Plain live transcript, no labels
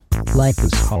Life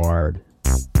is hard,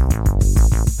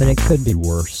 but it could be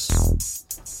worse.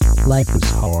 Life is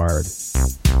hard,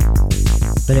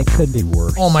 but it could be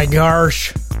worse. Oh my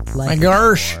gosh. My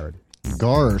gosh.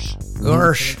 Gosh.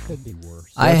 Gosh. It could be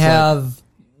worse. I have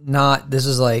not, this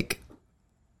is like,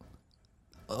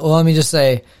 well, let me just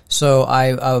say, so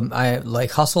I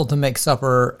like hustled to make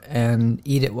supper and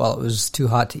eat it while it was too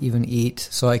hot to even eat,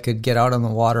 so I could get out on the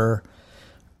water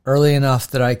early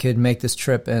enough that I could make this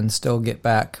trip and still get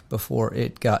back before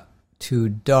it got too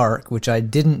dark, which I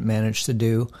didn't manage to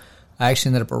do. I actually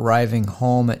ended up arriving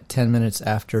home at 10 minutes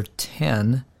after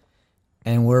 10,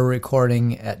 and we're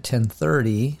recording at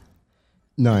 10:30.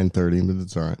 9:30, but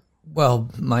it's all right. Well,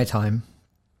 my time.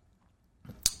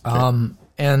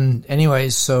 And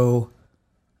anyways, so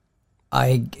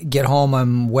I get home,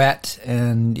 I'm wet,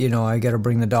 and, you know, I got to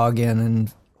bring the dog in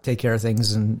and take care of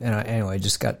things. And anyway,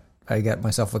 I got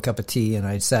myself a cup of tea and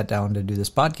I sat down to do this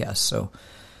podcast. So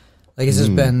like it's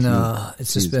just been,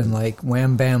 it's just been like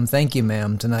wham, bam, thank you,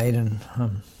 ma'am tonight. And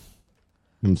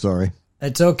I'm sorry.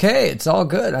 it's okay. It's all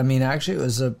good. I mean, actually it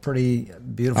was a pretty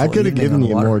beautiful I could have evening given on the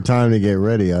you water. more time to get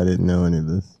ready. I didn't know any of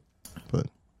this. But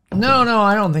No,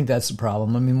 I don't think that's the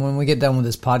problem. I mean, when we get done with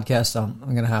this podcast, I'm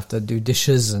going to have to do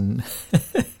dishes and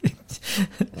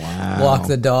wow. walk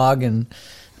the dog and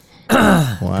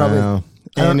Wow.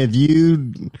 And if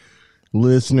you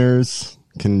listeners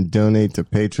can donate to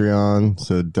Patreon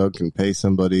so Doug can pay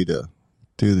somebody to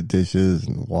do the dishes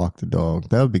and walk the dog,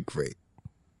 that would be great.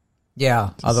 yeah.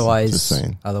 just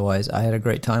saying. Otherwise, I had a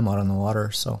great time out on the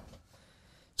water. So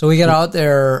we got out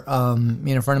there.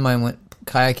 Me and a friend of mine went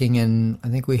kayaking, and I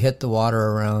think we hit the water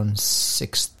around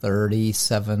 6:30,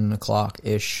 7 o'clock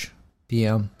ish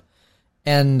p.m.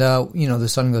 And you know, the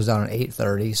sun goes down at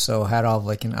 8:30, so had off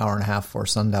like an hour and a half before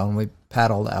sundown. We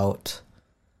paddled out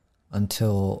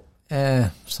until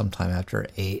sometime after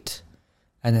 8,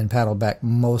 and then paddled back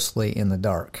mostly in the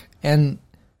dark. And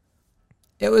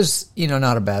it was, you know,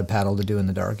 not a bad paddle to do in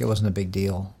the dark. It wasn't a big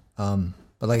deal.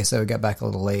 But like I said, we got back a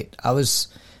little late. I was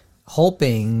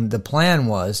hoping, the plan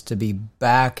was to be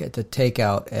back at the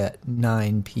takeout at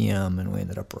 9 p.m. and we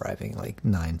ended up arriving like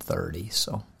 9:30.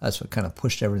 So that's what kind of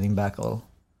pushed everything back a little.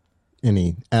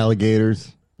 Any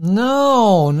alligators,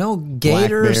 No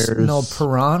gators, bears. no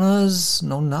piranhas,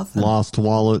 no nothing. lost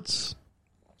wallets,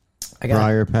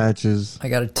 briar patches? I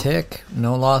got a tick,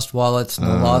 no lost wallets,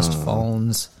 no lost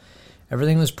phones.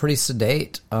 Everything was pretty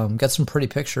sedate. Got some pretty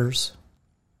pictures.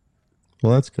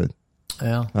 Well, that's good.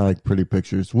 Yeah. I like pretty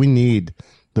pictures.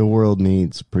 The world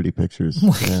needs pretty pictures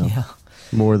now, Yeah.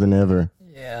 more than ever.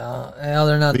 Yeah. Well,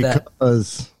 they're not that.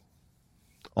 Because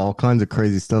all kinds of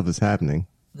crazy stuff is happening.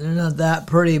 They're not that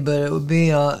pretty, but it would be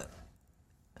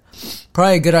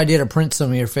probably a good idea to print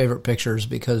some of your favorite pictures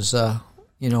because,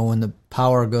 you know, when the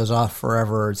power goes off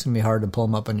forever, it's going to be hard to pull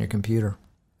them up on your computer.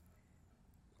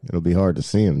 It'll be hard to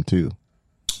see them, too,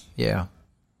 Yeah.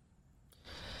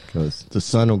 because the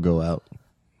sun will go out.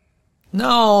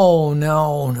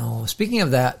 No. Speaking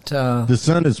of that, The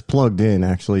sun is plugged in,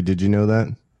 actually. Did you know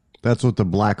that? That's what the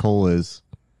black hole is.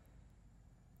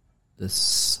 the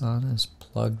sun is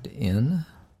plugged in.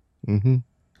 Mm-hmm.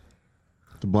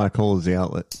 The black hole is the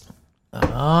outlet. Oh,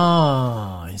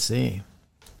 I see.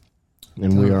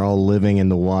 And we are all living in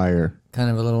the wire. Kind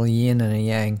of a little yin and a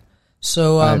yang.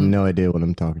 So, I have no idea what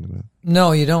I'm talking about.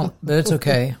 no, you don't, but it's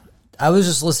okay. I was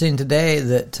just listening today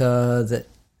that that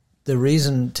the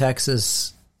reason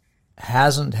Texas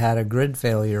hasn't had a grid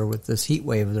failure with this heat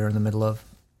wave they're in the middle of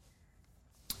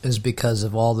is because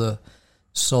of all the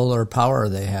solar power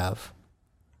they have.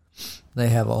 They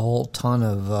have a whole ton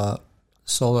of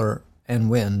solar and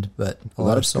wind, but a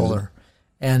lot of solar.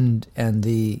 And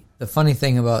the funny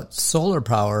thing about solar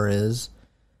power is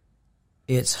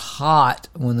it's hot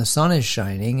when the sun is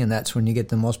shining, and that's when you get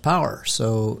the most power.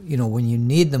 So, you know, when you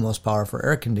need the most power for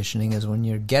air conditioning is when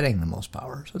you're getting the most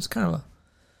power. So it's kind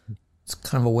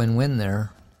of a win-win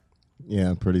there.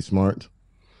 Yeah, pretty smart.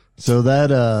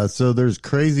 So so there's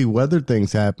crazy weather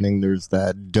things happening. There's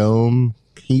that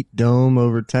heat dome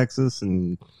over Texas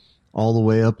and all the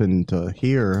way up into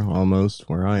here almost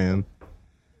where I am.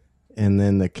 And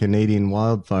then the Canadian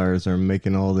wildfires are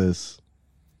making all this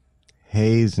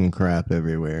haze and crap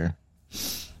everywhere.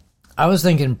 I was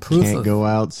thinking Can't go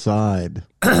outside.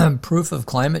 proof of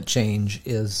climate change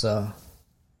is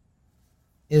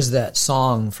that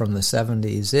song from the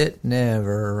 70s, It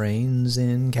Never Rains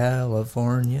in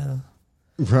California.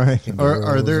 Right.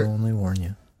 Are there only warn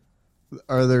you.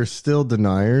 Are there still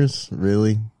deniers?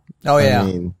 Really? Oh, yeah. I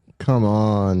mean, come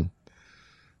on.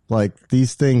 Like,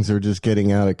 these things are just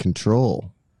getting out of control.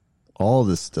 All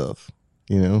this stuff,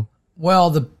 you know?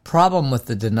 Well, the problem with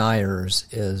the deniers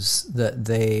is that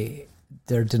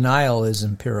their denial is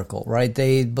empirical, right?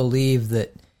 They believe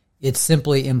that it's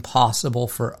simply impossible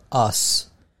for us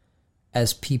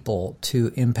as people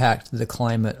to impact the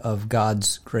climate of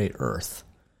God's great earth.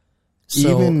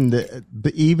 So,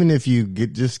 even if you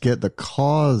just get the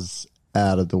cause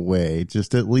out of the way,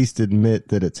 just at least admit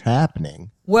that it's happening.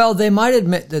 well, they might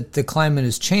admit that the climate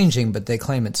is changing, but they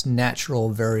claim it's natural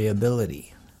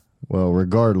variability. Well,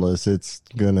 regardless, it's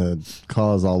going to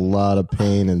cause a lot of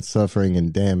pain and suffering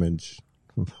and damage.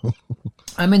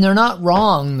 I mean, they're not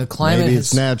wrong. The climate Maybe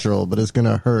it's natural, but it's going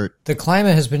to hurt. The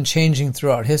climate has been changing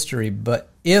throughout history, but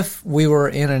if we were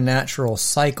in a natural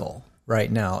cycle right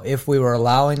now, if we were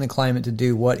allowing the climate to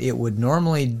do what it would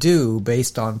normally do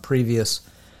based on previous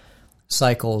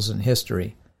cycles in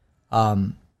history,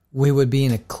 we would be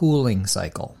in a cooling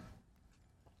cycle.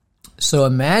 So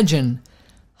imagine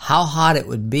how hot it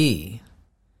would be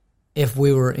if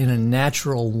we were in a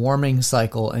natural warming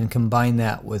cycle and combine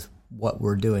that with what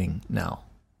we're doing now.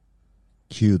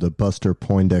 Cue the Buster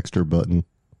Poindexter button.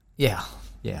 Yeah.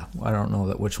 I don't know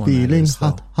which one that Feeling is,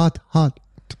 though. hot.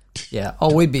 Yeah.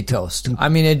 Oh, we'd be toast. I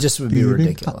mean, it just would be Feeling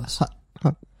ridiculous. hot.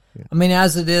 Yeah. I mean,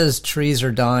 as it is, trees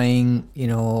are dying,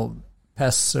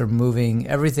 pests are moving.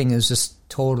 Everything is just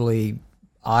totally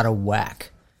out of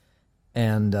whack.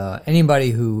 And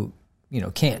anybody who,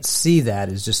 can't see that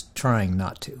is just trying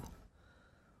not to.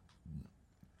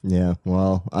 Yeah,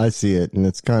 well, I see it, and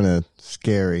it's kind of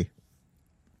scary.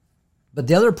 But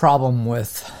the other problem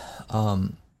with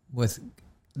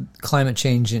climate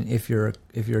change, and if you're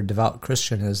a devout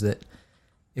Christian, is that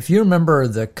if you remember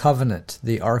the covenant,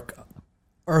 the Ark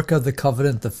of the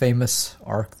Covenant, the famous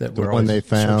Ark that The one they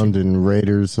found in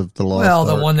Raiders of the Lost Well,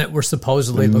 the Ark, one that we're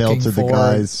supposedly that looking melted for. the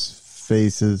guys'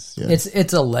 faces. Yeah.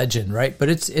 It's a legend, right? But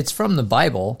it's from the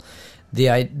Bible.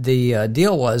 The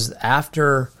deal was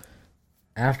after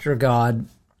God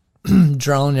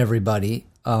drowned everybody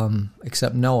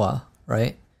except Noah,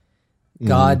 right?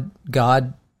 God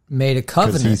made a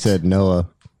covenant. Because he said Noah.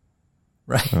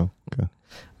 Right. Oh, okay.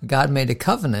 God made a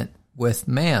covenant with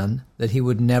man that he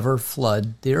would never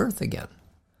flood the earth again.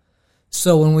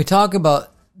 So when we talk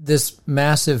about this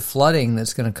massive flooding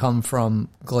that's going to come from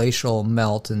glacial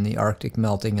melt and the Arctic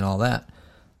melting and all that,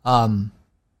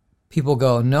 people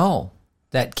go, no,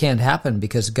 that can't happen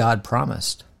because God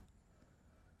promised.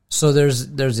 So there's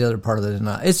the other part of the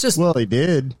denial. It's just, Well, he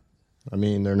did. I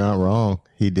mean, they're not wrong.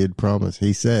 He did promise.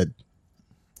 He said.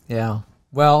 yeah.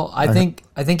 Well, I think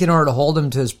in order to hold him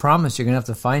to his promise, you're going to have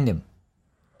to find him.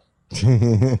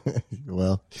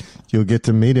 Well, you'll get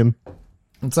to meet him.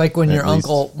 It's like when your least.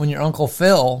 uncle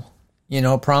Phil,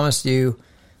 promised you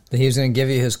that he was going to give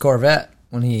you his Corvette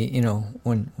when he,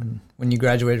 when you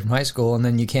graduated from high school, and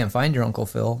then you can't find your Uncle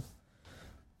Phil,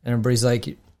 and everybody's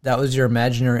like, that was your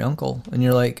imaginary uncle, and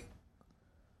you're like,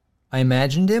 I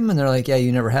imagined him, and they're like, yeah,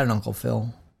 you never had an Uncle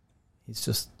Phil. He's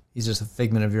just a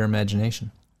figment of your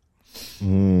imagination.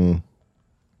 Mm.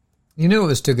 You knew it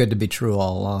was too good to be true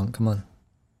all along. Come on,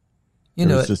 you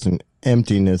There knew was it. just an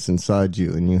emptiness inside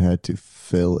you, and you had to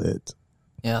fill it.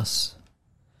 Yes.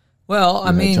 Well,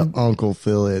 I You had mean, to Uncle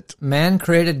fill it. man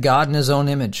created God in his own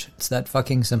image. It's that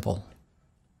fucking simple.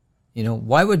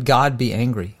 Why would God be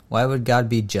angry? Why would God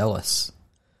be jealous?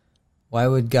 Why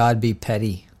would God be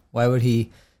petty? Why would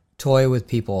he toy with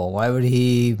people? Why would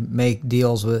he make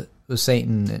deals with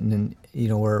Satan and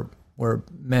where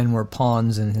men were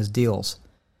pawns in his deals?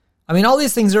 I mean, all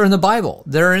these things are in the Bible.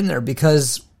 They're in there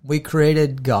because we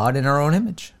created God in our own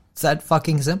image. It's that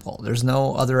fucking simple. There's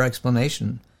no other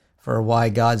explanation for why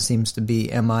God seems to be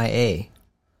MIA.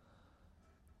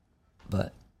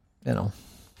 But,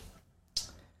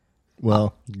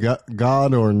 Well,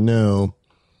 God or no,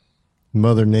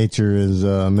 Mother Nature is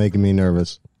making me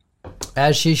nervous.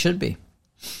 as she should be.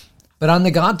 But on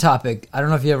the God topic, I don't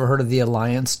know if you ever heard of the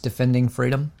Alliance Defending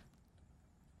Freedom.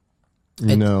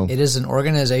 No. It is an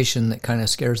organization that kind of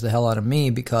scares the hell out of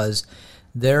me because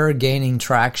they're gaining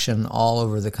traction all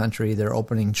over the country. They're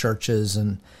opening churches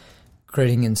and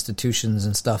creating institutions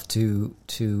and stuff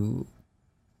to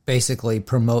basically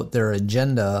promote their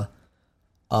agenda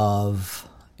of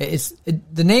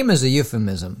the name is a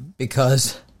euphemism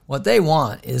because what they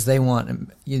want is the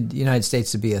United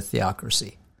States to be a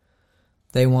theocracy.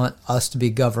 They want us to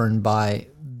be governed by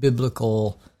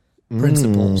biblical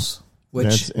principles.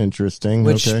 That's interesting.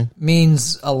 Which Okay.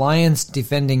 means Alliance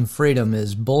Defending Freedom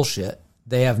is bullshit.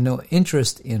 They have no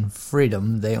interest in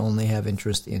freedom. They only have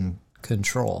interest in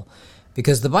control.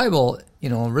 Because the Bible,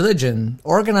 religion,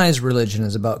 organized religion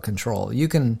is about control. You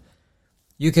can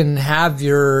have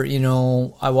your,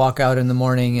 I walk out in the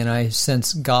morning and I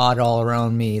sense God all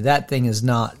around me. That thing is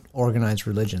not organized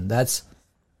religion. That's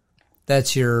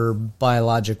your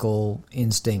biological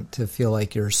instinct to feel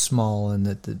like you're small and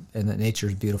that nature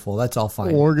is beautiful. That's all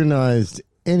fine. Organized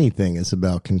anything is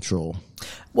about control.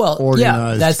 Well,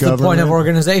 Organized that's the point of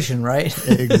organization, right?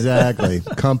 Exactly.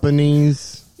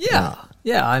 Companies. Yeah.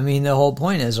 I mean, the whole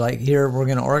point is like, here, we're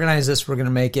going to organize this. We're going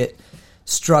to make it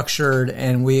structured,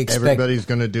 and we expect Everybody's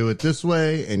going to do it this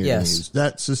way, and you're going to use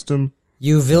that system.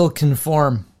 You will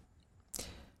conform.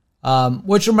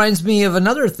 Which reminds me of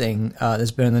another thing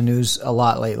that's been in the news a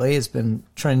lot lately. It's been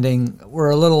trending.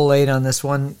 We're a little late on this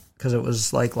one because it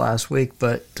was like last week,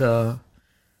 but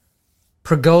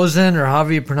Prigozhin, or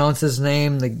however you pronounce his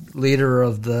name, the leader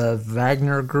of the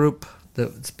Wagner group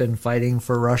that's been fighting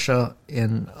for Russia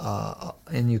in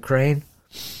Ukraine.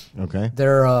 Okay.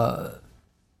 They're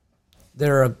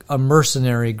a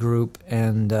mercenary group,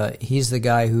 and he's the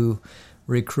guy who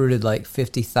recruited like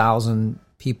 50,000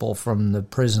 people from the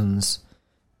prisons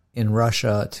in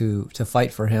Russia to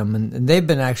fight for him. And they've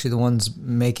been actually the ones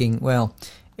making, well,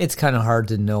 it's kind of hard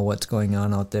to know what's going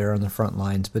on out there on the front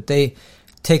lines, but they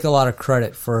take a lot of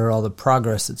credit for all the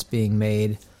progress that's being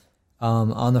made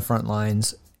on the front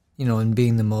lines, you know, and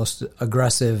being the most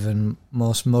aggressive and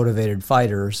most motivated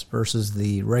fighters versus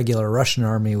the regular Russian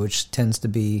army, which tends to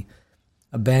be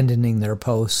abandoning their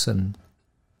posts and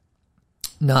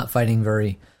not fighting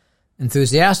very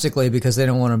enthusiastically because they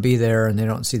don't want to be there and they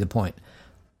don't see the point.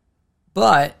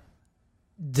 But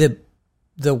the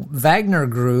Wagner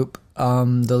group,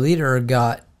 the leader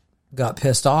got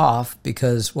pissed off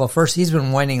because, well, first, he's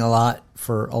been whining a lot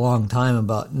for a long time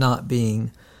about not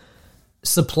being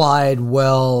supplied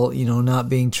well, you know, not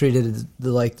being treated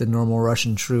like the normal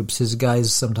Russian troops. His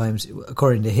guys sometimes,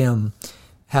 according to him,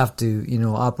 have to, you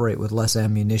know, operate with less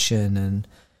ammunition,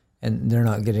 and they're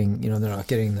not getting, you know,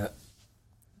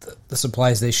 the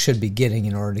supplies they should be getting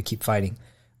in order to keep fighting.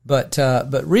 But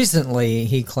recently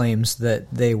he claims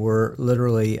that they were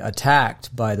literally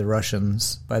attacked by the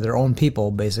Russians, by their own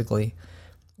people, basically,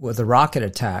 with a rocket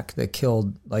attack that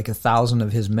killed like 1,000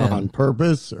 of his men. On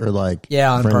purpose, or like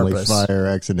on friendly purpose. Fire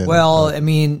accident? Well, I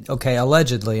mean, okay,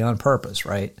 allegedly on purpose,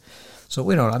 right? So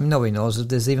we don't. I mean, nobody knows if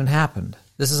this even happened.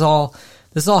 This is all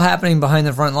happening behind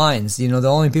the front lines. You know,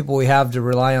 the only people we have to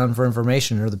rely on for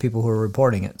information are the people who are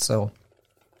reporting it. So,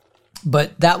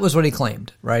 but that was what he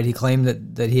claimed, right? He claimed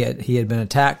that he had been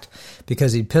attacked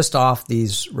because he pissed off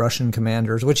these Russian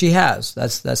commanders, which he has.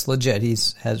 That's legit.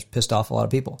 Has pissed off a lot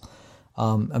of people.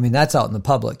 I mean, that's out in the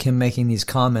public. Him making these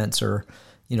comments are,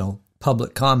 you know,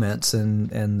 public comments, and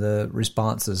the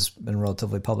response has been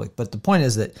relatively public. But the point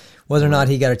is that whether or not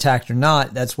he got attacked or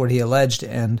not, that's what he alleged.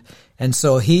 And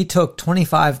so he took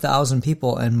 25,000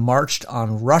 people and marched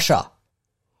on Russia.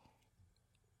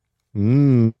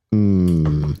 Yeah.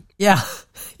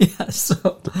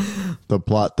 So the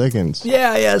plot thickens.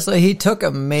 Yeah. So he took a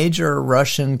major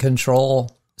Russian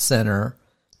control center,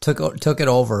 took it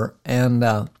over,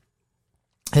 and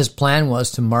his plan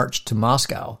was to march to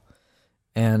Moscow,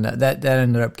 and that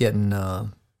ended up getting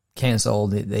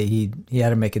canceled. He had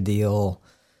to make a deal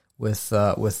with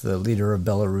the leader of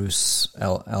Belarus,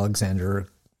 Alexander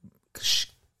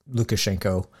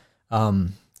Lukashenko,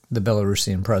 the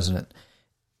Belarusian president,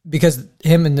 because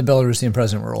him and the Belarusian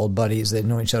president were old buddies. They'd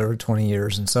known each other for 20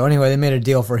 years, and so anyway, they made a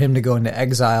deal for him to go into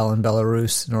exile in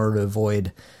Belarus in order to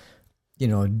avoid, you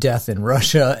know, death in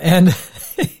Russia, and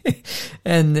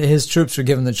and his troops were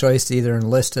given the choice to either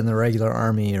enlist in the regular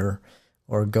army or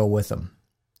go with them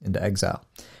into exile.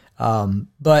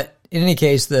 But in any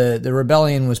case, the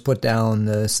rebellion was put down.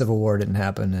 The civil war didn't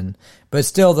happen, but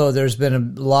still, though, there's been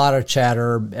a lot of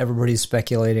chatter. Everybody's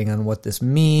speculating on what this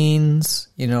means.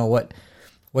 You know, what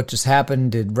just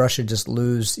happened? Did Russia just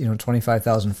lose, you know,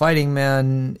 25,000 fighting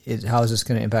men? How is this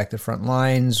going to impact the front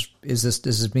lines? Does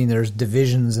this mean there's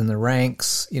divisions in the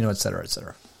ranks? You know, et cetera, et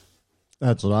cetera.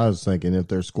 That's what I was thinking. If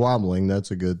they're squabbling, that's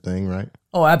a good thing, right?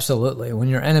 Oh, absolutely. When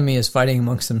your enemy is fighting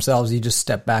amongst themselves, you just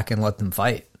step back and let them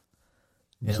fight.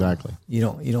 Exactly. You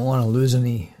don't want to lose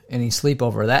any sleep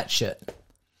over that shit.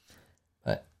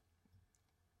 But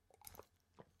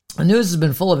the news has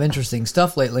been full of interesting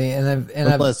stuff lately,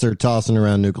 unless they're tossing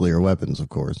around nuclear weapons, of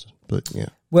course. But yeah.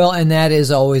 Well, and that is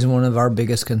always one of our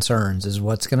biggest concerns: is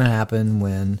what's going to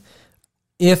happen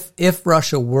if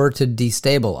Russia were to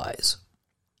destabilize.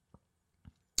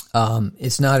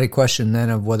 It's not a question then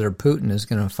of whether Putin is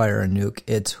going to fire a nuke.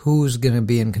 It's who's going to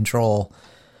be in control,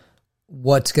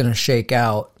 what's going to shake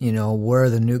out, you know, where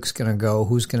the nuke's going to go,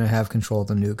 who's going to have control of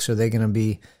the nukes. Are they going to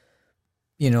be,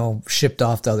 you know, shipped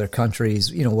off to other countries,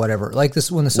 you know, whatever. Like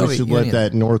this when the Soviet Union. We should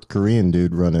let that North Korean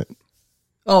dude run it.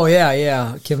 Oh,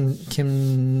 yeah.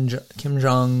 Kim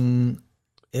Jong-il?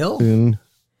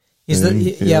 He's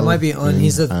the yeah, it might be Un.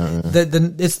 He's I don't know.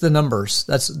 the it's the numbers.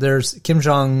 There's Kim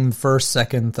Jong first,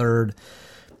 second, third.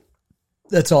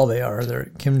 That's all they are.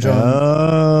 They're Kim Jong.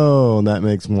 Oh, that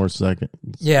makes more sense.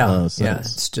 yeah.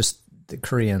 Sense. It's just the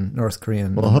North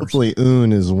Korean. Well, numbers. hopefully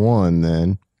Un is one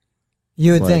then.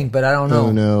 You would like think, but I don't know.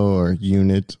 Uno or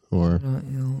unit or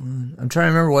I'm trying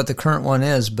to remember what the current one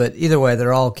is, but either way,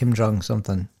 they're all Kim Jong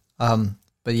something.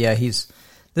 But yeah,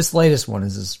 this latest one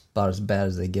is about as bad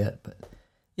as they get. But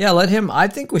yeah, let him. I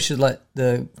think we should let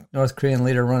the North Korean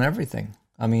leader run everything.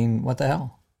 I mean, what the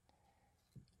hell?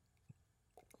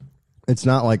 it's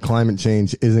not like climate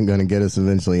change isn't going to get us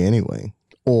eventually anyway,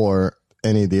 or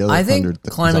any of the other. I think 100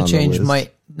 things climate on the change list.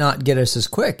 might not get us as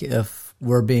quick if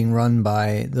we're being run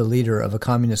by the leader of a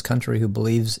communist country who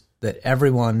believes that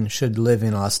everyone should live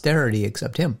in austerity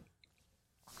except him.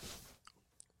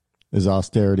 Is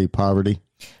austerity poverty?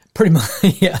 Pretty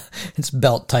much, yeah. It's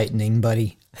belt tightening,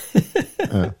 buddy.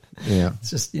 Yeah. It's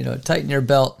just, tighten your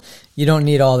belt. You don't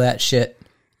need all that shit.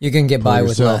 You can get by Pull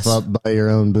with yourself less. up by your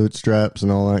own bootstraps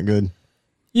and all that good.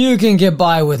 You can get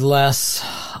by with less.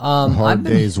 A hard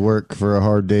day's work for a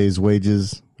hard day's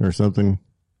wages or something.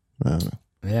 I don't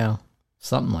know. Yeah,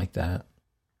 something like that.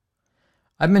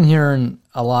 I've been hearing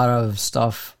a lot of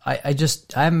stuff. I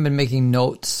haven't been making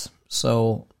notes,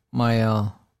 so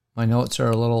my notes are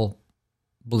a little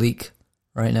bleak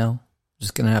right now.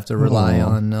 Just gonna have to rely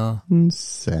on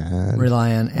Sad.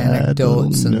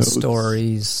 anecdotes and notes.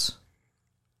 stories.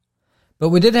 But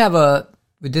we did have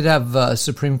a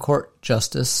Supreme Court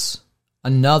justice,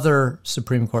 another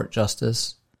Supreme Court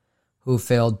justice, who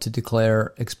failed to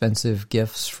declare expensive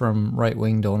gifts from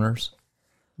right-wing donors.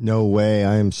 No way.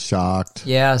 I am shocked.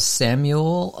 Yeah,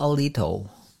 Samuel Alito.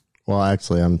 Well,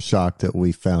 actually, I'm shocked that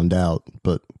we found out,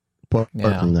 but apart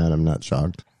from that, I'm not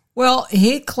shocked. Well,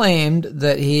 he claimed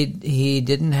that he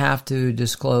didn't have to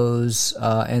disclose,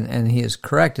 and he is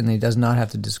correct, and he does not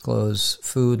have to disclose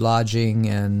food, lodging,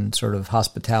 and sort of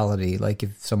hospitality. Like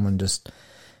if someone just,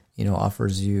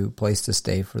 offers you a place to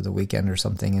stay for the weekend or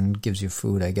something and gives you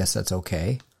food, I guess that's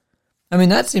okay. I mean,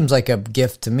 that seems like a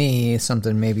gift to me,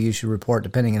 something maybe you should report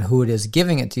depending on who it is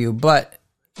giving it to you. But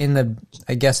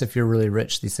I guess if you're really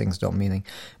rich, these things don't mean anything.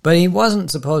 But he wasn't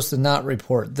supposed to not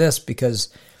report this because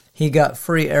he got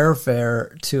free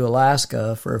airfare to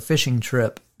Alaska for a fishing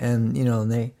trip, and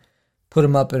they put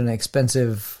him up in an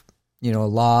expensive,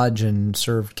 lodge and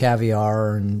served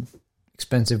caviar and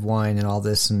expensive wine and all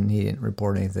this, and he didn't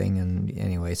report anything. And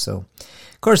anyway, so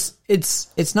of course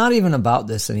it's not even about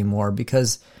this anymore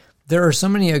because there are so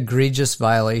many egregious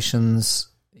violations.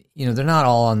 They're not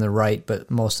all on the right, but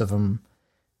most of them.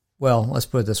 Well, let's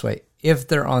put it this way: if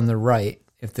they're on the right,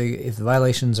 if the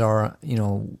violations are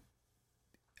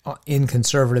in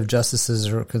conservative justices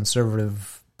or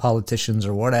conservative politicians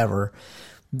or whatever,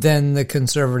 then the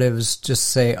conservatives just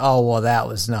say, oh, well, that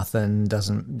was nothing.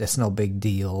 That's no big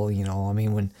deal. I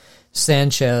mean, when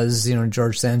Sanchez,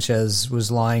 George Sanchez was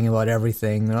lying about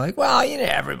everything, they're like, well,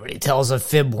 everybody tells a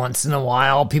fib once in a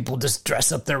while. People just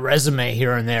dress up their resume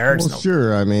here and there. Well,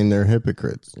 sure. I mean, they're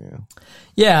hypocrites. Yeah.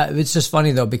 Yeah. It's just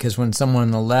funny though, because when someone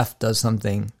on the left does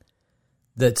something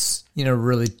that's,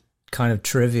 really kind of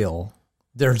trivial,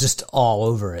 they're just all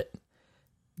over it.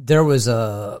 There was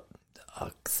a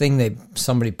thing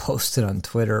somebody posted on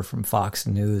Twitter from Fox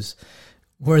News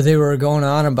where they were going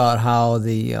on about how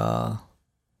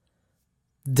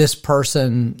this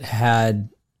person had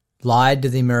lied to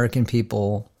the American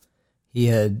people. He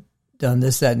had done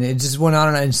this, that, and it just went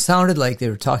on, and it sounded like they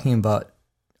were talking about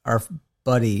our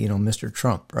buddy, Mr.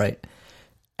 Trump, right?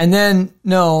 And then,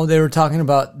 no, they were talking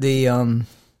about the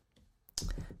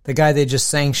guy they just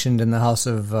sanctioned in the House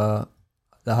of the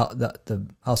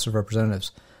House of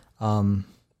Representatives.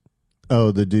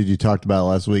 Oh, the dude you talked about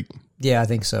last week. Yeah, I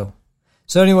think so.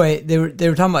 So anyway, they were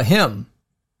talking about him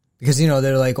because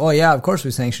they're like, oh yeah, of course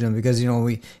we sanctioned him because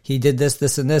he did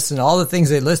this, and this, and all the things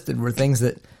they listed were things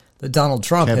that Donald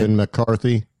Trump Kevin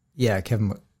McCarthy. Yeah,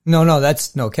 Kevin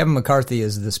McCarthy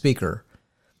is the speaker.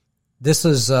 This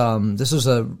was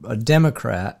a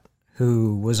Democrat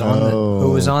who was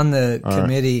on the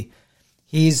committee.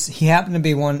 Right. He happened to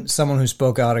be someone who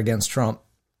spoke out against Trump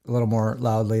a little more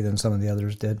loudly than some of the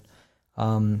others did.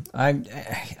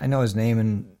 I know his name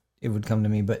and it would come to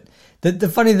me, but the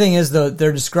funny thing is though,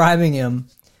 they're describing him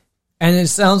and it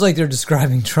sounds like they're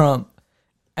describing Trump.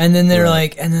 And then they're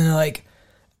like,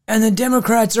 and the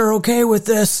Democrats are okay with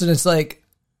this. And it's like,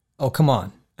 oh, come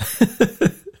on.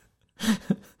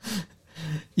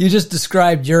 You just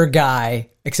described your guy,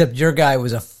 except your guy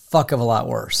was a fuck of a lot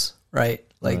worse, right?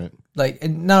 And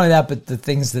not only that, but the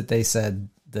things that they said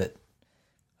that,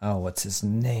 what's his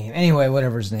name? Anyway,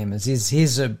 whatever his name is,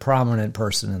 he's a prominent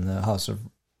person in the House of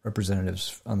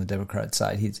Representatives on the Democrat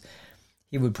side.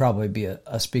 He would probably be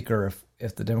a speaker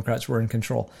if the Democrats were in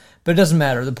control. But it doesn't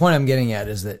matter. The point I'm getting at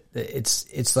is that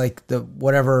it's like the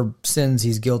whatever sins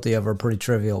he's guilty of are pretty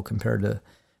trivial compared to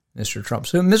Mr. Trump.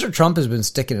 So Mr. Trump has been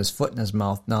sticking his foot in his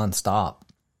mouth nonstop.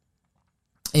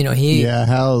 You know,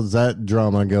 how's that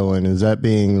drama going? Is that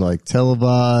being like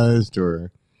televised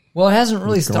or? Well, it hasn't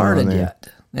really started yet,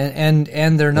 and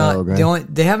they're not. Oh, okay.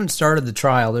 They haven't started the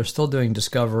trial. They're still doing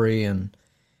discovery and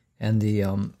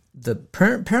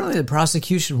apparently the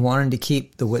prosecution wanted to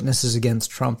keep the witnesses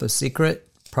against Trump a secret,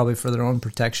 probably for their own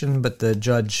protection. But the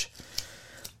judge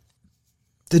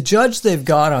they've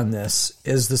got on this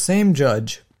is the same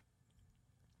judge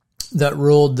that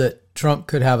ruled that Trump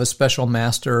could have a special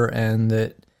master and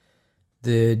that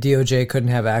the DOJ couldn't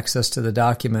have access to the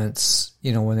documents,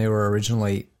 you know, when they were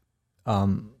originally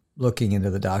looking into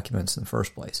the documents in the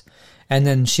first place. And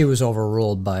then she was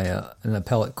overruled by an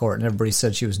appellate court, and everybody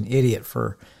said she was an idiot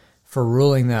for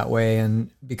ruling that way, and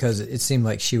because it seemed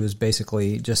like she was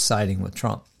basically just siding with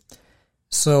Trump.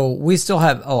 So we still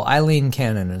have Eileen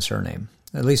Cannon is her name.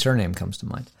 At least her name comes to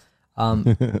mind.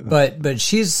 But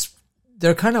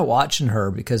they're kind of watching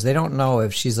her because they don't know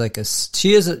if she is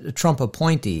a Trump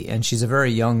appointee, and she's a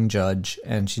very young judge,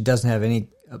 and she doesn't have any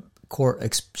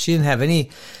she didn't have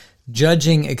any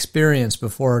judging experience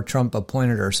before Trump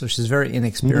appointed her, so she's a very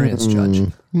inexperienced judge.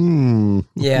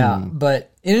 Yeah,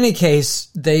 but in any case,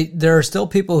 there are still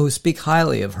people who speak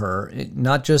highly of her,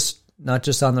 not just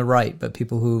on the right, but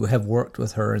people who have worked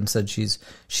with her and said she's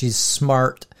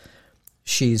smart,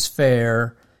 she's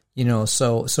fair, you know.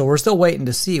 So we're still waiting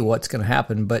to see what's going to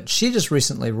happen. But she just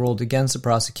recently ruled against the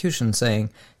prosecution,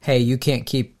 saying, "Hey, you can't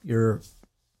keep your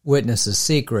witnesses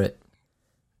secret,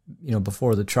 you know,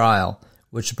 before the trial,"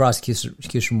 which the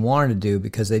prosecution wanted to do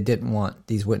because they didn't want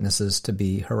these witnesses to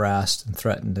be harassed and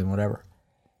threatened and whatever.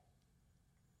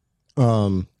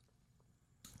 I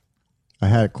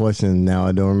had a question. Now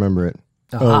I don't remember it.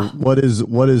 Uh-huh. What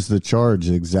is the charge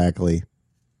exactly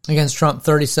Against Trump?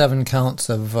 37 counts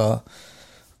of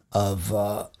I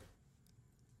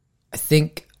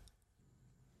think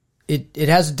it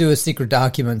has to do with secret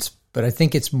documents, but I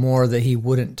think it's more that he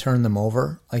wouldn't turn them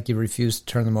over, like he refused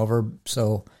to turn them over.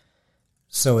 So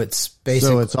it's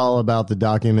basically... So it's all about the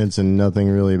documents and nothing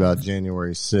really about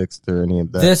January 6th or any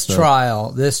of that. This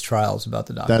trial is about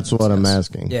the documents. That's what I'm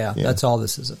asking. Yeah, that's all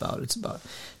this is about. It's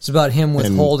about him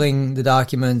withholding the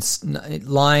documents,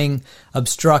 lying,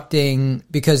 obstructing,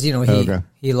 because, you know,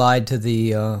 he lied to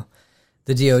the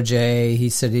DOJ. He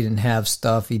said he didn't have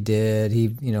stuff. He did.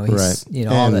 Right. You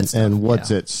know, all that stuff. And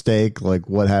what's at stake? Like,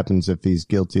 what happens if he's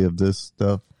guilty of this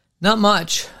stuff? Not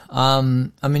much. I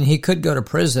mean, he could go to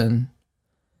prison.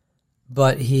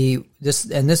 But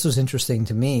this was interesting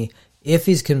to me. If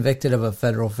he's convicted of a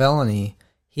federal felony,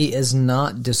 he is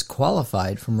not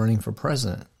disqualified from running for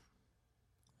president.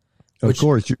 Of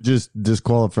course, you're just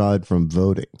disqualified from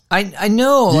voting. I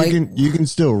know. You can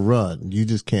still run. You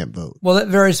just can't vote. Well, that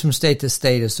varies from state to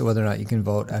state as to whether or not you can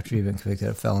vote after you've been convicted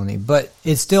of a felony. But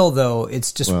it's still, though,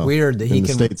 it's just weird that he in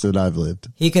can. The states that I've lived,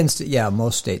 he can.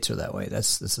 Most states are that way.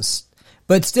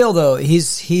 But still, though,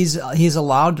 he's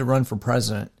allowed to run for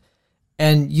president.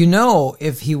 And you know,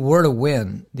 if he were to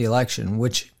win the election,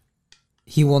 which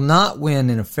he will not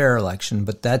win in a fair election,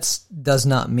 but that does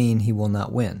not mean he will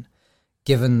not win.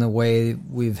 Given the way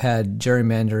we've had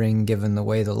gerrymandering, given the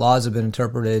way the laws have been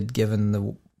interpreted, given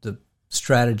the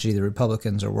strategy the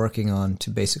Republicans are working on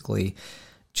to basically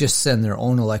just send their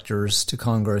own electors to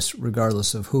Congress,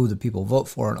 regardless of who the people vote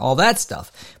for and all that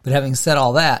stuff. But having said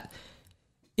all that,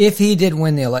 if he did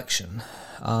win the election,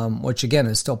 which again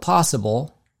is still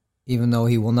possible, even though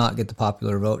he will not get the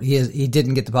popular vote. He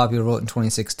didn't get the popular vote in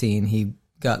 2016. He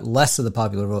got less of the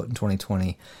popular vote in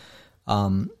 2020,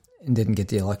 and didn't get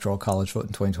the Electoral College vote in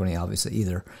 2020, obviously,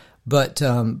 either. But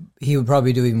he would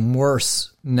probably do even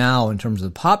worse now in terms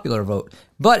of the popular vote.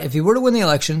 But if he were to win the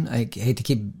election, I hate to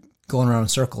keep going around in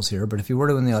circles here, but if he were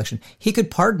to win the election, he could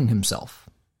pardon himself.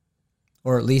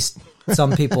 Or at least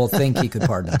some people think he could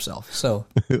pardon himself. So,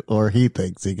 or he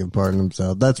thinks he can pardon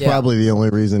himself. That's probably the only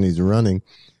reason he's running.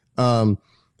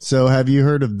 So have you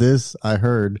heard of this? I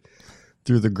heard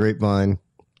through the grapevine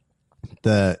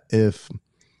that if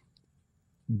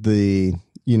the,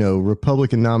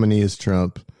 Republican nominee is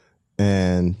Trump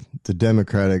and the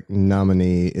Democratic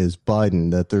nominee is Biden,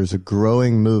 that there's a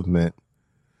growing movement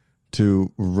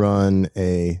to run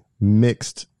a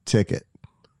mixed ticket,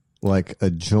 like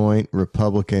a joint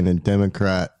Republican and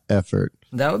Democrat effort.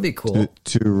 That would be cool.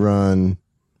 To run...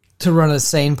 To run a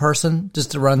sane person?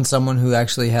 Just to run someone who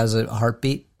actually has a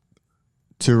heartbeat?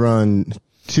 to run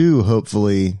two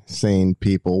hopefully sane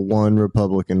people, one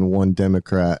Republican, one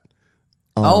Democrat.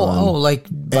 Like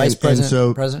vice president,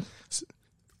 so, president.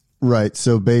 Right.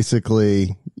 So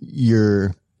basically,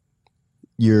 you're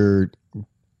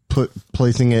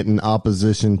placing it in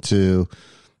opposition to,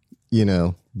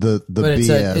 the But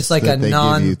BS. it's like a that they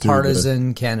give you through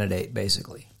nonpartisan candidate,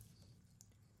 basically.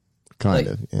 kind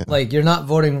of. Yeah. Like you're not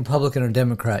voting Republican or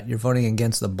Democrat. You're voting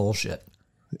against the bullshit.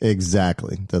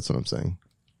 Exactly. That's what I'm saying.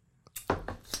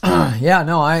 Yeah,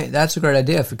 no, that's a great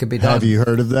idea if it could be done. Have you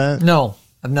heard of that? No,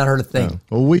 I've not heard a thing.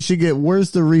 Well, we should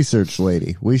where's the research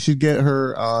lady? We should get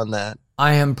her on that.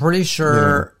 I am pretty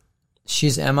sure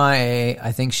she's MIA.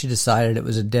 I think she decided it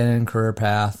was a dead-end career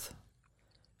path.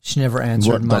 She never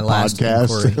answered my last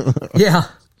podcast? inquiry. Yeah.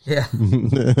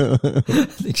 I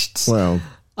think Well,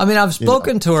 I mean, I've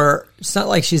spoken to her. It's not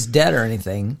like she's dead or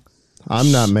anything.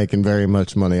 I'm not making very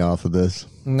much money off of this.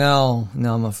 No,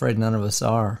 I'm afraid none of us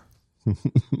are.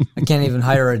 I can't even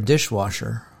hire a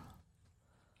dishwasher.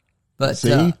 But See?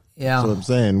 yeah. That's what I'm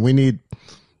saying. We need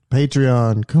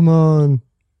Patreon. Come on.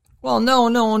 Well,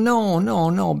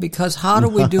 no. Because how do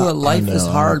we do a Life is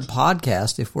Hard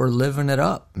podcast if we're living it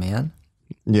up, man?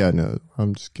 Yeah, no,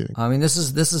 I'm just kidding. I mean, this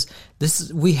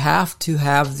is. We have to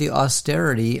have the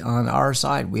austerity on our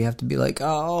side. We have to be like,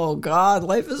 oh God,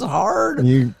 life is hard.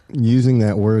 You using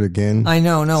that word again? I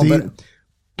know, See, but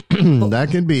that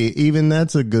could be even.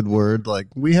 That's a good word. Like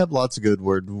we have lots of good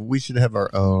words. We should have our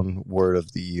own word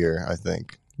of the year. I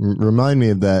think. Remind me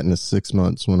of that in 6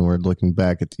 months when we're looking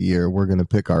back at the year. We're going to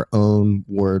pick our own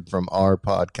word from our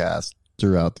podcast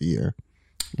throughout the year.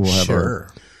 We'll have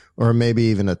sure. or maybe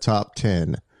even a top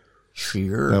 10.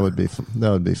 Sure, That would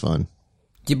be fun.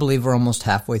 Do you believe we're almost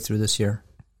halfway through this year?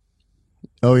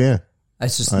 Oh yeah,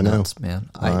 That's just I know. nuts,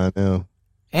 man. I know.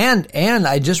 And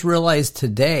I just realized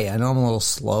today, I know I'm a little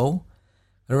slow,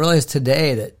 but I realized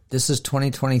today that this is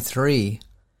 2023.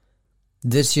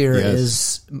 This year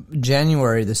is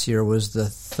January. This year was the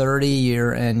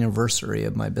 30-year anniversary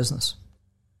of my business.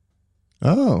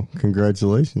 Oh,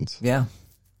 congratulations. Yeah.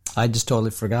 I just totally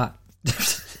forgot.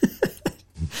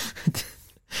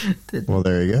 Well,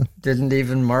 there you go. Didn't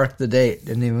even mark the date.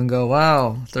 Didn't even go,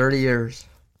 wow, 30 years.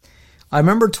 I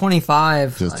remember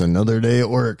 25. Just another day at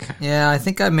work. Yeah, I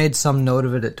think I made some note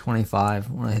of it at 25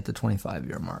 when I hit the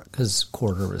 25-year mark because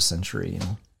quarter of a century,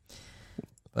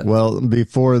 But, well,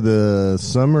 before the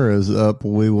summer is up,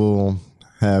 we will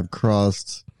have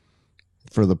crossed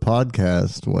for the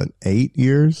podcast, 8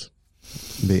 years?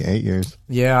 It'll be 8 years.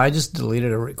 Yeah, I just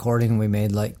deleted a recording we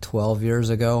made like 12 years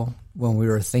ago when we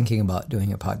were thinking about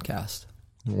doing a podcast.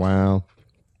 Wow.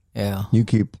 Yeah. You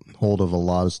keep hold of a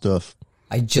lot of stuff.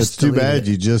 It's too bad it.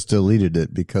 you just deleted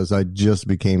it because I just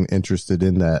became interested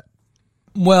in that.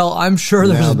 Well, I'm sure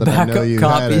there's Now a that I know backup you had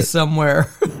copy it. somewhere.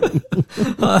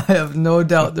 I have no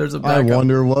doubt there's a I backup.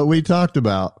 wonder what we talked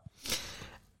about.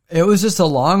 It was just a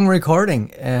long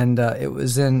recording, and it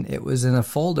was in a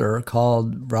folder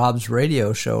called Rob's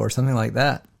Radio Show or something like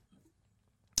that.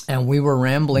 And we were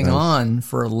rambling on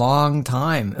for a long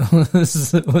time. It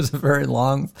was a very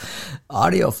long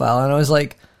audio file, and I was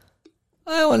like,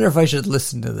 I wonder if I should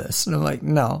listen to this. And I'm like,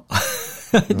 no.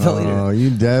 I deleted it. You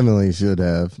definitely should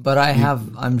have. But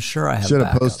I'm sure I have. Should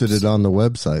have posted backups. it on the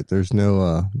website. There's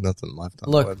no nothing left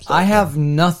on the Look, website. I have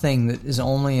nothing that is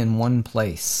only in one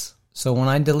place. So when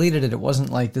I deleted it, it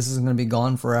wasn't like this is going to be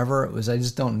gone forever. It was I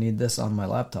just don't need this on my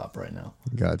laptop right now.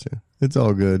 Gotcha. It's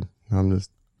all good. I'm just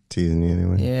teasing you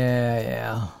anyway.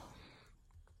 Yeah.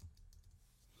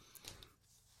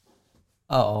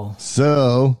 Uh-oh.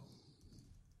 So,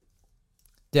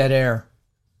 Dead air.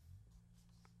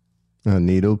 a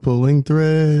needle pulling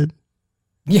thread.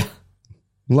 Yeah.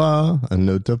 A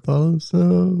note to follow.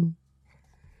 So,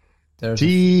 There's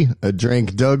tea, a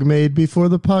drink Doug made before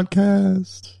the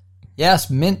podcast. Yes,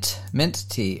 mint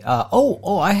tea.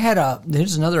 I had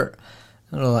here's another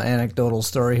little anecdotal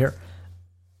story here.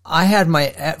 I had my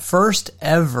first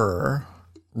ever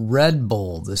Red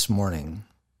Bull this morning.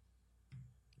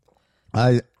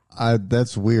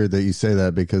 That's weird that you say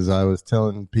that because I was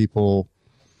telling people,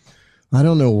 I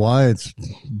don't know why it's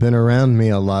been around me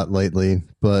a lot lately,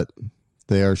 but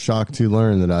they are shocked to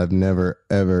learn that I've never,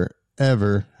 ever,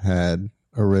 ever had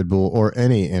a Red Bull or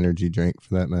any energy drink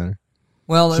for that matter.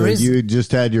 Well, So you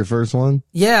just had your first one?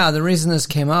 yeah, the reason this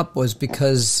came up was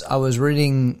because I was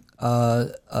reading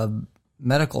a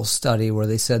medical study where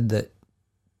they said that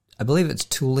I believe it's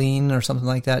Toluene or something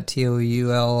like that,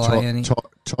 Touline.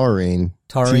 Taurine.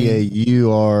 Taurine.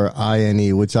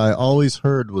 Taurine, which I always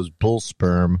heard was bull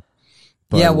sperm.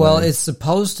 Yeah, the well, way. it's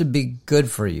supposed to be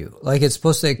good for you. Like it's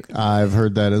supposed to. I've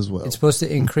heard that as well. It's supposed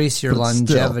to increase your But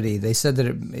longevity. They said that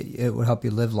it would help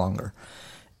you live longer.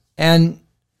 And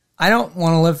I don't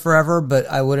want to live forever, but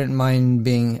I wouldn't mind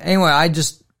being. Anyway, I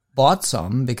just bought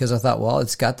some because I thought, well,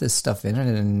 it's got this stuff in it,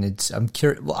 and I'm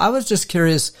curious. Well, I was just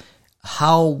curious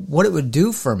what it would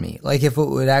do for me. Like if it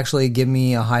would actually give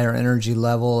me a higher energy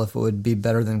level, if it would be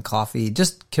better than coffee.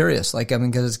 Just curious. Like, I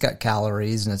mean, because it's got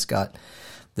calories and it's got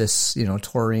this,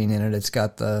 taurine in it. It's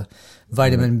got the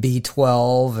vitamin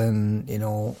B12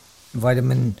 and,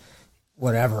 vitamin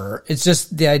whatever. It's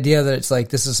just the idea that it's like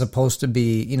this is supposed to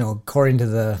be, according to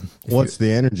the... What's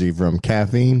the energy from?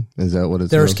 Caffeine? Is that what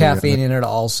it's... There's caffeine in it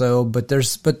also, but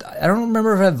I don't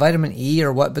remember if it had vitamin E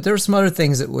or what, but there were some other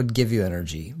things that would give you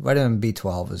energy. Vitamin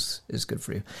B12 is good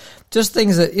for you. Just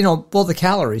things that, well, the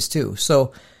calories too.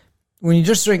 So when you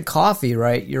just drink coffee,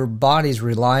 right, your body's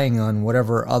relying on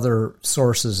whatever other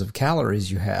sources of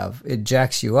calories you have. It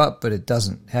jacks you up, but it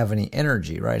doesn't have any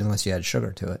energy, right, unless you add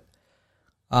sugar to it.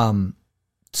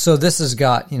 So this has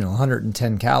got,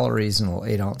 110 calories in an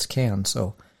 8-ounce can.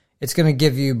 So it's going to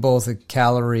give you both a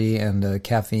calorie and a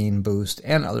caffeine boost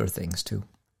and other things too.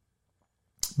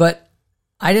 But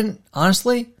I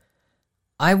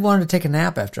wanted to take a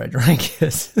nap after I drank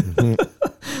it.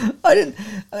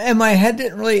 And my head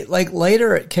didn't really,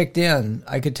 later it kicked in.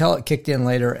 I could tell it kicked in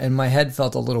later, and my head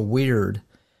felt a little weird.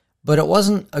 But it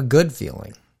wasn't a good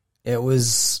feeling. It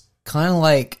was kind of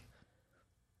like,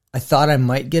 I thought I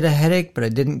might get a headache, but I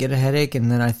didn't get a headache. And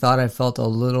then I thought I felt a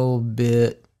little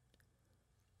bit,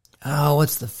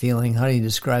 what's the feeling? How do you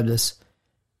describe this?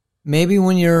 Maybe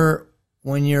when you're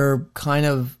kind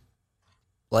of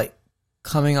like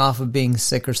coming off of being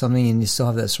sick or something and you still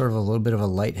have that sort of a little bit of a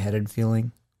lightheaded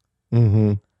feeling.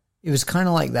 Mm-hmm. It was kind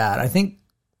of like that. I think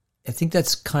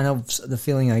that's kind of the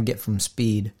feeling I get from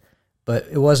speed, but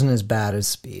it wasn't as bad as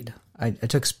speed. I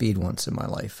took speed once in my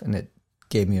life, and it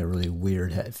gave me a really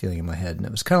weird feeling in my head, and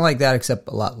it was kind of like that, except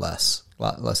a lot less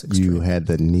extreme. You had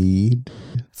the need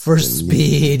for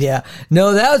speed, yeah.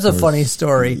 No, that was a funny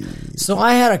story. So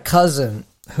I had a cousin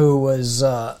who was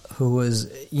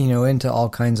into all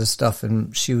kinds of stuff,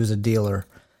 and she was a dealer,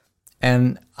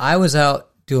 and I was out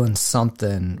doing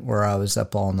something where I was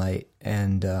up all night,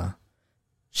 and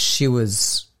she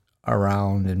was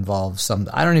around, involved.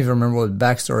 I don't even remember what the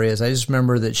backstory is. I just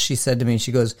remember that she said to me,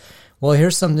 she goes, well,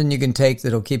 here's something you can take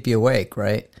that'll keep you awake,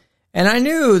 right? And I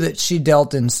knew that she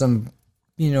dealt in some,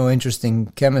 interesting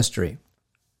chemistry.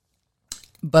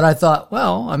 But I thought,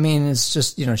 well, I mean, it's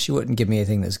just, she wouldn't give me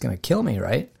anything that's going to kill me,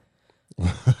 right?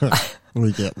 I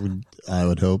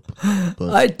would hope.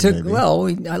 But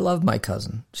I love my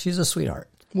cousin. She's a sweetheart.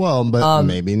 Well, but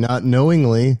maybe not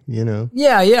knowingly,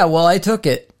 Yeah, well, I took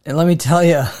it. And let me tell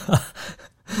you,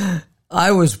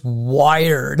 I was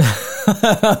wired.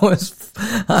 I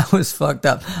was fucked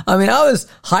up. I mean, I was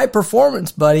high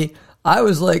performance, buddy. I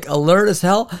was like alert as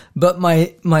hell, but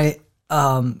my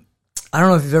I don't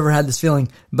know if you've ever had this feeling,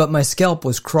 but my scalp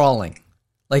was crawling.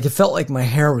 Like it felt like my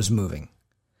hair was moving.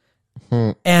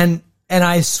 And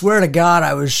I swear to God,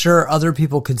 I was sure other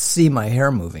people could see my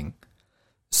hair moving.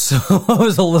 So I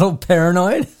was a little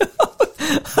paranoid.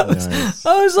 I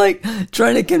was like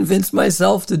trying to convince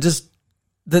myself to just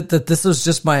that this was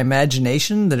just my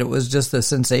imagination, that it was just a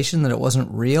sensation, that it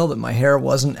wasn't real, that my hair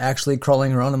wasn't actually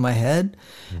crawling around in my head.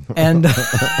 And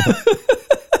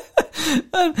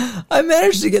I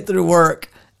managed to get through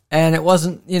work, and it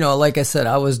wasn't, like I said,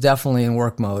 I was definitely in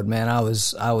work mode, man. I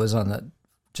was on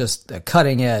the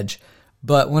cutting edge.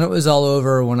 But when it was all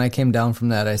over, when I came down from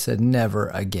that, I said, never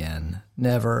again.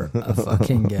 Never a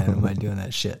fucking again am I doing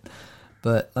that shit.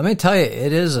 But let me tell you,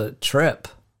 it is a trip.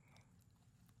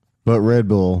 But Red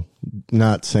Bull,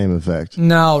 not same effect.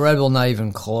 No, Red Bull, not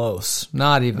even close.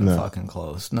 Not even fucking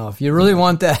close. No, if you really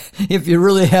want that, if you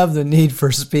really have the need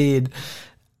for speed,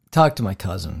 talk to my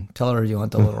cousin. Tell her you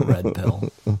want the little red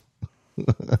pill.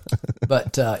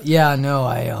 But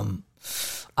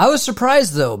I was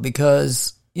surprised though,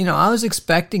 because I was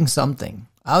expecting something.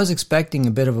 I was expecting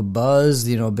a bit of a buzz,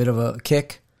 a bit of a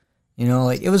kick.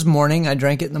 Like it was morning. I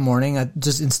drank it in the morning. I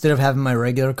just, instead of having my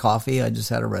regular coffee, I just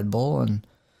had a Red Bull, and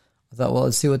I thought, well,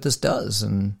 let's see what this does.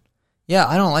 And yeah,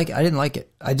 I didn't like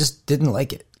it. I just didn't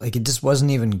like it. Like it just wasn't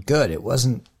even good.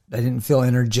 I didn't feel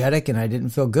energetic, and I didn't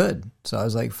feel good. So I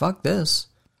was like, fuck this.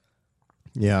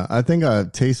 Yeah, I think I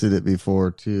tasted it before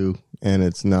too, and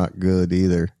it's not good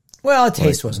either. Well, the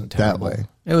taste wasn't terrible. That way.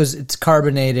 It's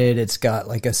carbonated. It's got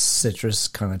like a citrus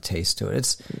kind of taste to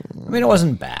it. It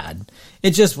wasn't bad.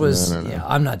 It just was, yeah,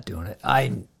 I'm not doing it.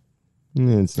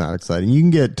 It's not exciting. You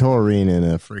can get taurine in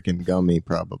a freaking gummy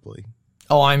probably.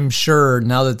 Oh, I'm sure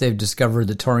now that they've discovered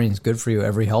that taurine's good for you,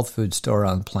 every health food store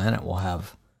on the planet will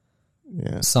have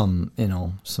some,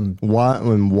 some.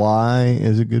 Why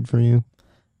is it good for you?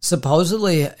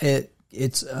 Supposedly, it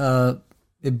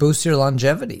boosts your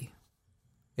longevity.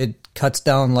 It cuts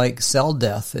down like cell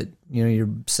death. Your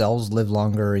cells live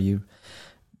longer. You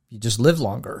just live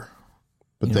longer.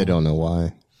 But they don't know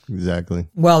why exactly.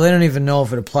 Well, they don't even know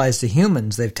if it applies to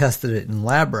humans. They've tested it in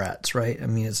lab rats, right? I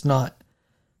mean,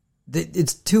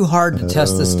 it's too hard to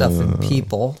test this stuff in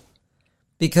people,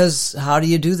 because how do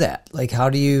you do that? Like, how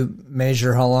do you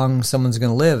measure how long someone's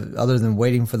going to live other than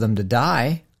waiting for them to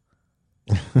die?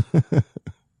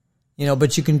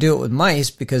 But you can do it with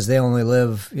mice because they only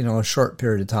live, a short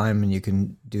period of time, and you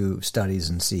can do studies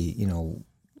and see,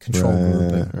 control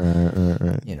group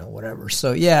and, whatever.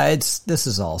 So yeah, this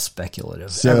is all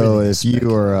speculative. So if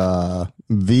you are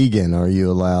vegan, are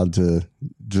you allowed to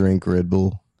drink Red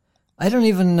Bull? I don't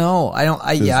even know. I don't.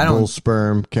 Bull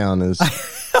sperm count as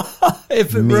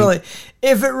if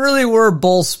it really were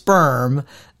bull sperm,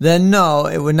 then no,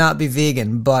 it would not be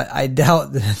vegan. But I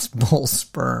doubt that it's bull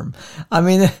sperm. I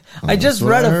mean, I just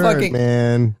read a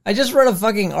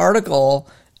fucking article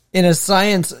in a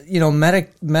science,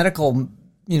 medical,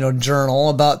 journal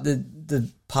about the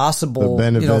possible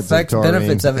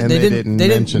benefits of it. They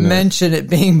didn't mention it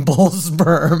being bull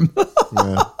sperm.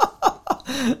 Yeah.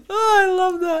 Oh, I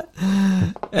love that.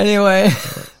 Anyway,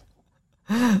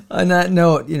 on that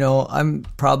note, I'm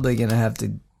probably going to have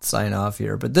to sign off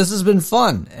here, but this has been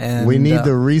fun. And we need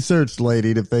the research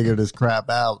lady to figure this crap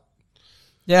out.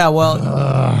 Yeah,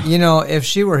 well, if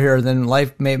she were here, then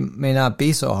life may not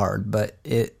be so hard, but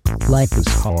life is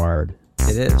hard.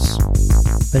 It is.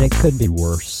 But it could be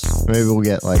worse. Maybe we'll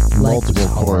get multiple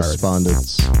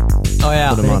correspondents. Oh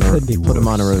yeah. Put them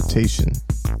on a rotation.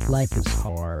 Life is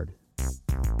hard.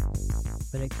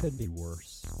 But it could be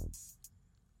worse.